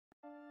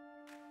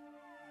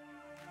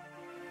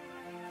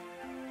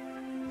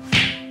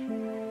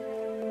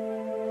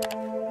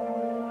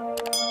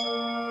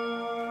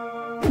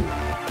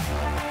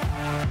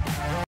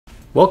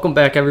Welcome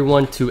back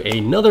everyone to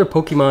another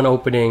Pokemon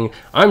opening.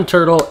 I'm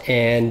Turtle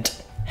and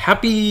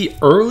happy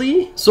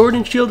early Sword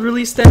and Shield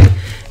release day.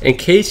 In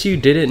case you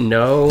didn't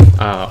know,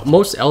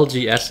 most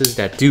LGSs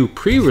that do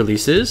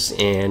pre-releases,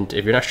 and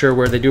if you're not sure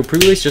where they do a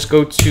pre-release, just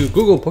go to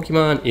Google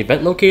Pokemon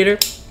Event Locator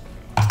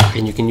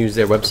and you can use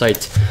their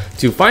website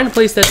to find a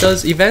place that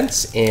does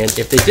events. And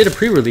if they did a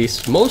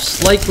pre-release,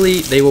 most likely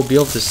they will be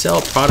able to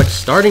sell products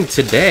starting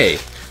today.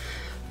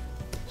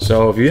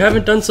 So if you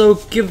haven't done so,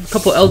 give a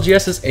couple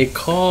LGSs a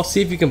call,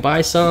 see if you can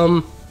buy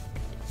some,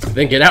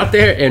 then get out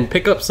there and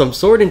pick up some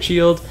Sword and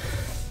Shield.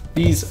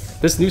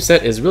 This new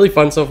set is really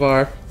fun so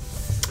far.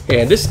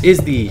 And this is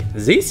the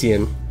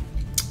ZACION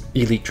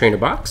Elite Trainer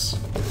box.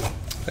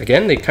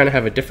 Again, they kind of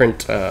have a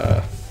different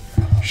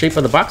shape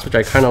of the box, which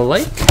I kind of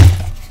like.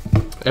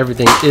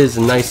 Everything is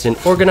nice and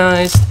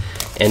organized.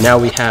 And now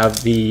we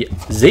have the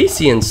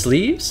ZACION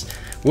sleeves,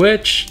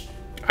 which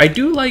I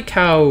do like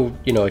how,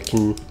 you know,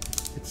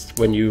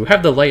 when you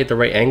have the light at the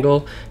right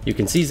angle, you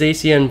can see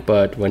ZACION,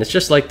 but when it's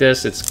just like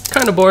this, it's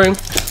kind of boring.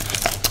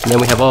 And then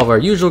we have all of our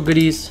usual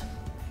goodies.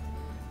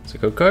 It's a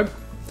code card.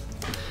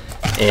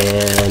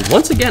 And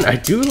once again, I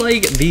do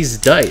like these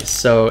dice.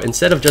 So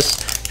instead of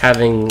just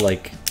having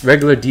like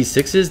regular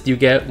D6s, you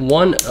get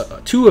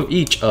two of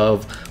each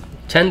of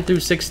 10 through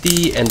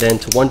 60, and then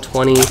to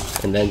 120,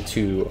 and then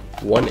to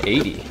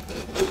 180.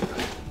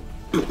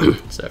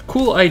 It's a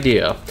cool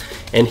idea.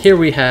 And here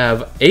we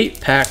have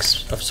 8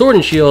 packs of Sword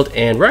and Shield,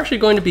 and we're actually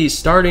going to be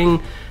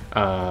starting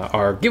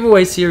our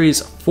giveaway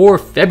series for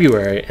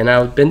February. And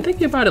I've been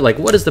thinking about it, like,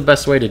 what is the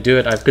best way to do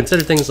it? I've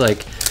considered things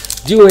like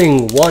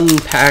doing 1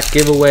 pack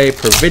giveaway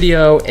per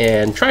video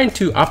and trying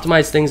to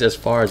optimize things as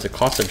far as the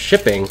cost of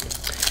shipping.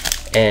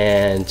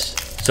 And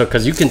so,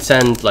 because you can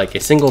send like a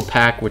single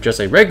pack with just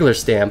a regular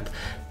stamp,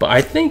 but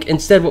I think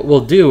instead what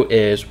we'll do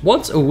is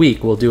once a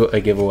week we'll do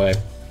a giveaway.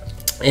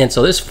 And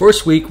so this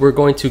first week we're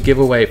going to give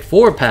away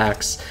 4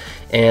 packs,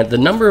 and the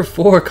number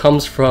 4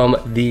 comes from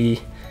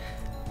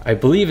I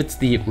believe it's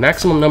the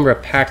maximum number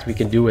of packs we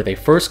can do with a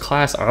first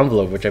class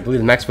envelope, which I believe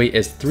the max weight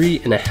is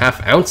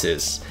 3.5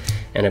 ounces.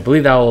 And I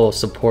believe that will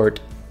support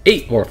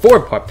 8 or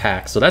 4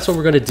 packs. So that's what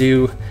we're going to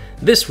do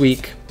this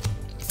week,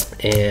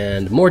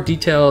 and more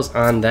details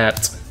on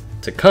that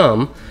to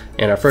come.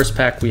 And our first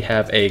pack, we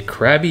have a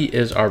Krabby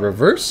is our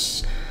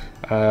reverse.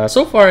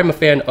 So far I'm a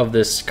fan of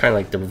this kind of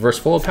like the reverse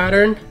foil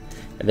pattern.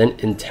 And then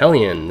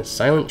Inteleon,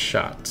 Silent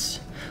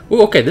Shots.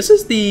 Oh, okay, this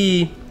is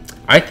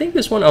I think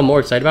this one I'm more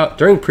excited about.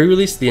 During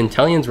pre-release, the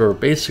Inteleons were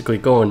basically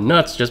going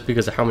nuts just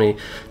because of how many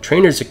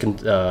trainers it can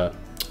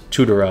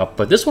tutor up.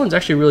 But this one's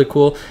actually really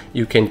cool.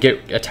 You can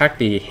attack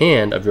the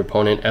hand of your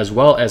opponent as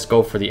well as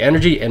go for the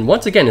energy. And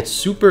once again, it's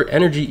super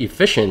energy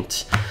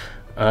efficient.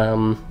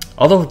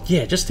 Although,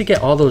 yeah, just to get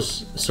all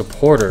those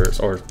supporters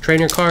or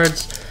trainer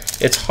cards,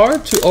 it's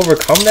hard to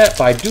overcome that,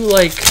 but I do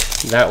like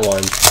that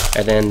one.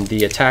 And then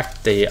the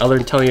attack the other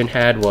Inteleon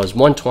had was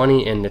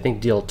 120, and I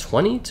think deal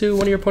 20 to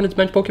one of your opponent's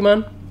bench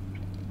Pokemon.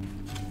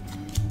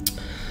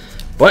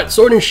 But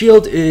Sword and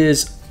Shield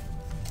is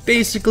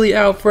basically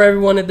out for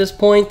everyone at this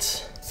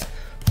point.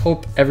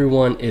 Hope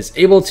everyone is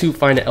able to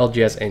find an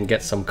LGS and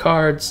get some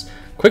cards.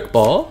 Quick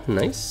Ball,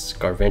 nice.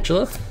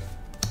 Garvantula.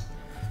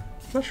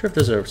 I'm not sure if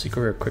there's a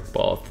secret rare Quick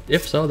Ball.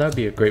 If so, that would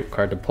be a great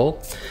card to pull.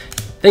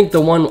 I think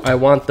the one I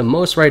want the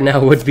most right now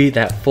would be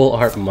that Full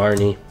Art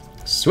Marnie.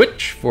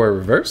 Switch for a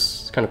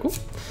reverse, it's kind of cool.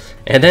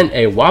 And then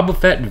a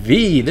Wobbuffet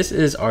V. This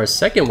is our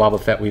second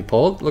Wobbuffet we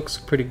pulled. Looks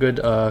pretty good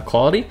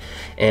quality.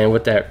 And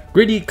with that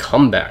Gritty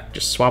Comeback,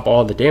 just swap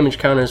all the damage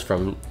counters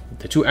from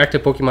the 2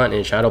 active Pokemon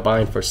in Shadow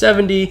Bind for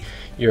 70.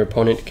 Your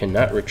opponent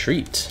cannot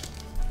retreat.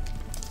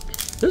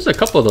 There's a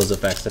couple of those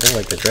effects. I think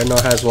like the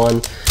Dreadnought has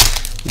one.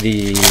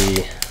 The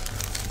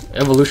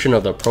Evolution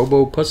of the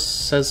Probopus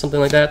says something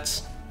like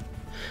that.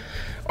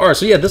 Alright,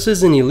 so yeah, this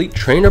is an Elite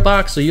Trainer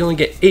box, so you only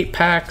get 8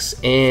 packs,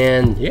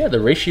 and yeah, the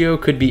ratio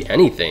could be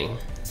anything.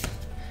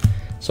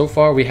 So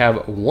far we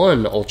have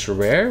 1 Ultra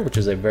Rare, which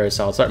is a very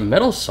solid start.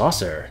 Metal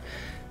Saucer.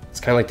 It's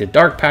kind of like the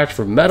Dark Patch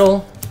for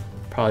Metal.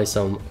 Probably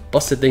some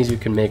busted things you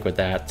can make with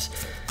that.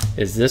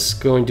 Is this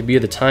going to be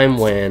the time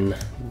when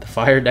the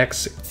Fire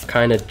decks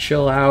kind of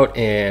chill out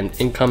and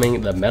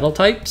incoming the Metal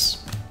types?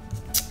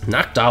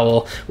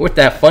 Noctowl with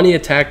that funny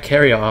attack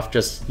carry off,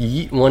 just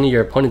yeet one of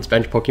your opponent's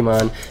bench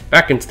Pokemon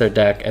back into their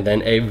deck, and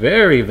then a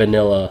very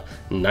vanilla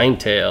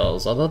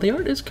Ninetales, although the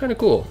art is kind of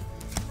cool.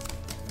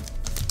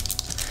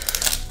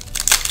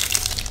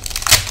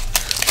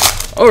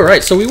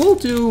 Alright, so we will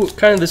do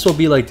this will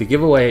be like the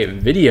giveaway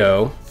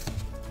video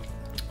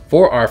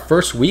for our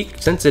first week,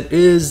 since it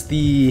is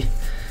the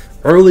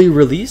early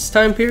release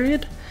time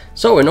period.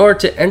 So in order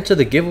to enter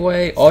the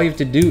giveaway, all you have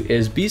to do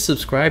is be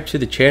subscribed to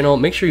the channel.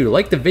 Make sure you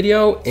like the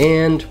video,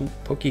 and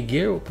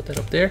Pokegear, we'll put that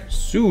up there.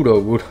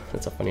 Pseudo,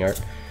 that's a funny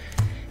art.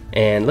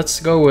 And let's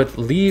go with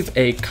leave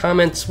a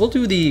comment. We'll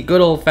do the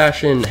good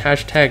old-fashioned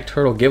hashtag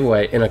turtle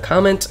giveaway in a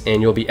comment,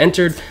 and you'll be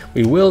entered.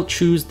 We will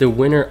choose the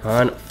winner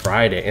on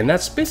Friday, and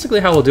that's basically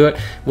how we'll do it.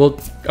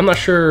 I'm not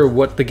sure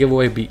what the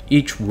giveaway will be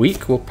each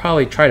week. We'll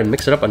probably try to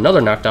mix it up,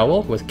 another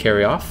Noctowl with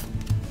carry off.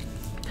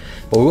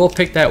 but we will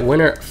pick that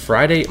winner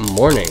Friday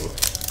morning.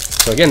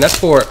 So again, that's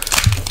for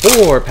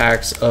 4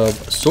 packs of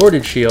Sword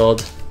and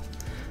Shield.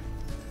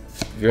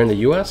 If you're in the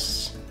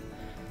US,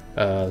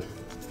 I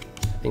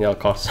think that'll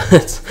cost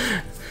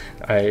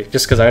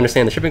just because I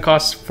understand the shipping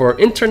costs. For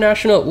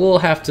international, we'll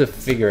have to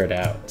figure it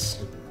out.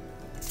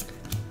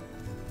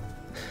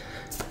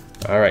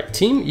 Alright,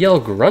 Team Yell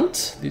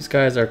Grunt. These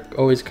guys are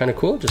always kind of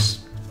cool.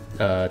 Just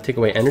take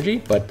away energy,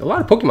 but a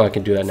lot of Pokemon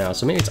can do that now,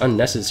 so maybe it's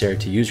unnecessary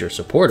to use your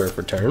supporter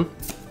for turn.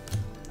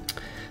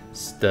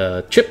 It's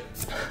the Chip,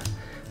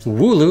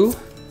 Wooloo,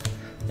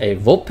 a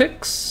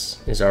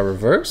Vulpix is our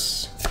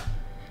reverse,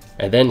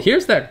 and then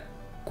here's that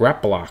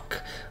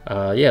Grapplock.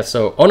 Yeah,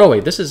 so, oh no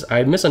wait, this is,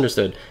 I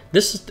misunderstood.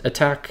 This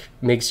attack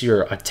makes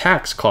your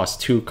attacks cost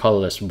 2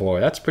 colorless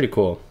more. That's pretty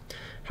cool.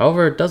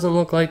 However, it doesn't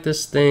look like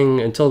this thing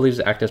until it leaves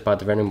the active spot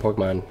defending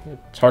Pokemon.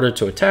 It's harder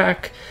to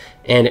attack,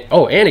 and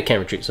it can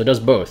retreat, so it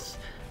does both.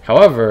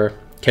 However,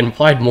 can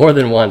apply more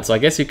than once, so I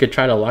guess you could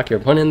try to lock your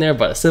opponent in there,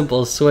 but a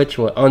simple switch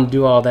will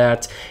undo all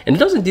that. And it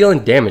doesn't deal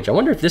any damage. I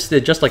wonder if this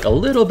did just like a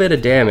little bit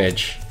of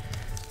damage.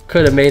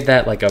 Could have made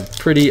that like a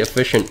pretty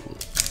efficient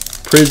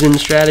prison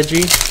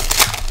strategy.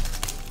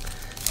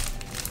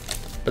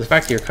 But the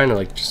fact that you're kind of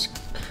like just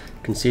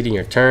conceding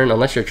your turn,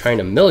 unless you're trying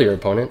to mill your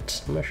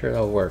opponent, I'm not sure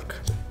that'll work.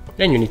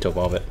 And you need to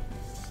evolve it.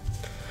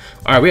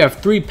 Alright, we have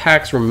 3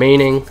 packs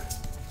remaining.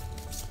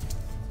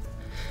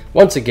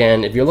 Once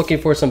again, if you're looking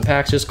for some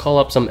packs, just call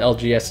up some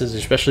LGSs,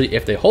 especially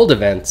if they hold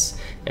events,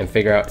 and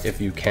figure out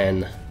if you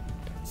can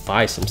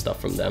buy some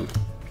stuff from them.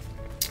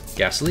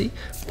 Ghastly,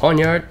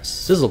 Pawniard,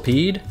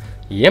 Sizzlepede,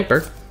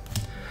 Yamper,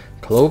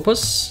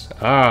 Clobbopus,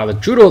 the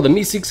Droodle, the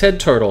Meeseeks head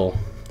turtle.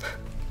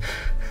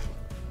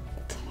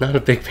 Not a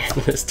big fan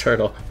of this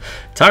turtle.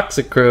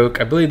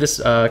 Toxicroak, I believe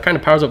this kind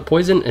of powers up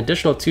poison.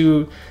 Additional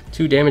 2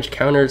 damage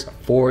counters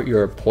for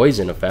your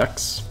poison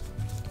effects.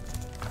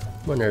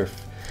 Wonder if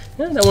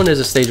that one is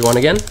a stage 1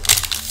 again. I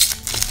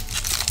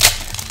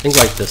think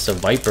like this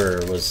Viper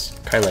was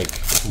kind of like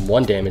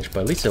 1 damage, but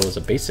at least it was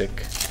a basic.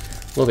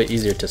 A little bit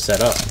easier to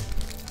set up.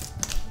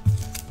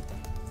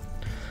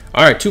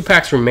 Alright, 2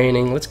 packs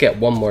remaining. Let's get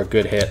one more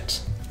good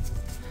hit.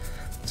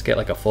 Let's get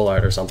like a full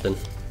art or something.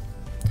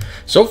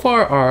 So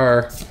far,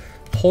 our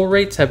pull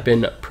rates have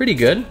been pretty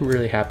good. I'm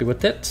really happy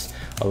with it.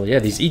 Oh yeah,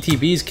 these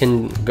ETBs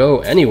can go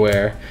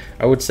anywhere.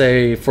 I would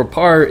say for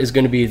par is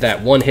going to be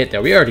that 1 hit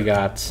that we already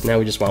got. Now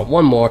we just want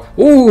 1 more.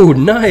 Ooh,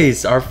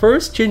 nice! Our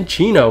first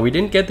Chinchino. We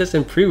didn't get this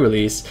in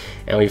pre-release,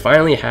 and we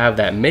finally have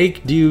that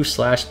Make Do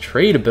 /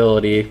 Trade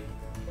ability.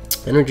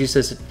 Energy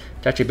says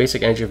attach your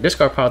basic energy of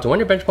discard pile to one of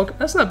your bench Pokemon.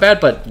 That's not bad,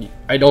 but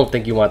I don't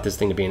think you want this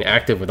thing to be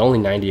inactive with only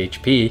 90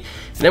 HP.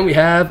 And then we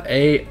have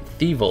a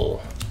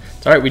Thievul.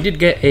 Alright, we did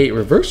get a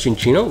reverse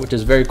Chinchino, which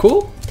is very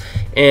cool.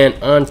 And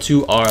on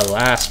to our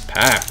last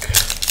pack.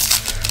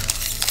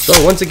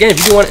 So once again, if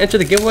you do want to enter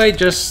the giveaway,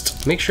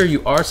 just make sure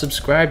you are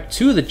subscribed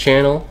to the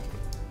channel.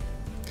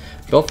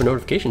 Bell for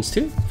notifications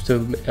too. So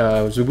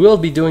we will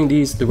be doing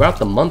these throughout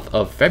the month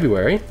of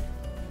February.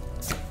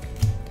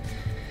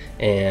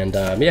 And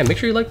yeah, make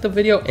sure you like the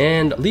video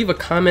and leave a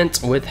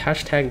comment with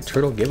hashtag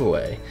turtle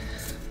giveaway.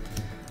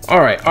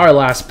 Alright, our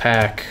last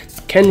pack.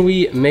 Can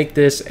we make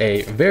this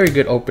a very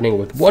good opening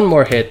with 1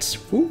 more hit?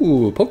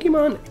 Ooh,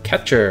 Pokemon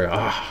Catcher.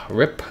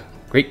 Rip.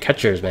 Great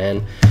catchers,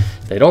 man.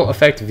 They don't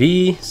affect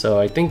V, so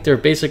I think they're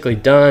basically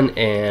done,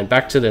 and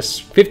back to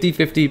this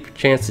 50-50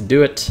 chance to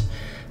do it.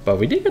 But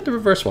we did get the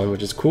reverse one,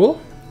 which is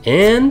cool.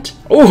 And,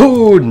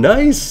 oh,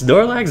 nice!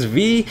 Snorlax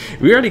V.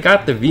 We already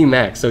got the V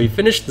Max, so we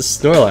finished the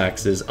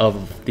Snorlaxes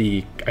of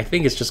the, I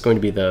think it's just going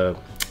to be the,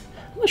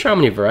 I'm not sure how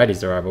many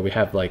varieties there are, but we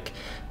have like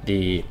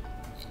the,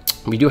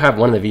 we do have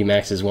one of the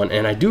VMAXs one,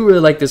 and I do really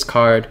like this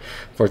card.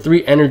 For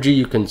 3 energy,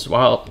 you can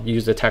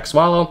use the attack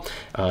Swallow,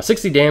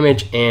 60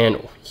 damage,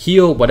 and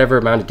heal whatever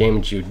amount of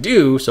damage you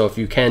do. So if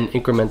you can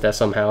increment that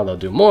somehow, they'll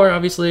do more,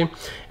 obviously.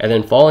 And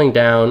then falling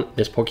down,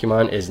 this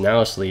Pokemon is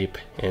now asleep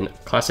in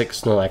classic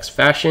Snorlax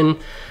fashion.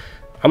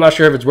 I'm not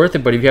sure if it's worth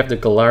it, but if you have the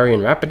Galarian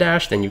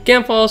Rapidash, then you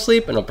can fall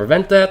asleep, and it'll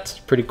prevent that.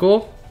 Pretty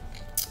cool.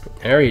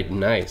 Very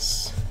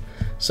nice.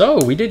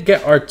 So we did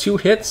get our 2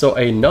 hits, so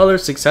another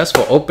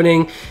successful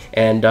opening,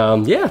 and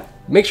yeah,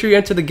 make sure you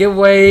enter the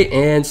giveaway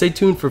and stay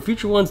tuned for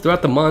future ones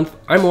throughout the month.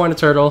 I'm Moana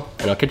Turtle,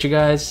 and I'll catch you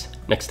guys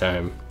next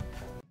time.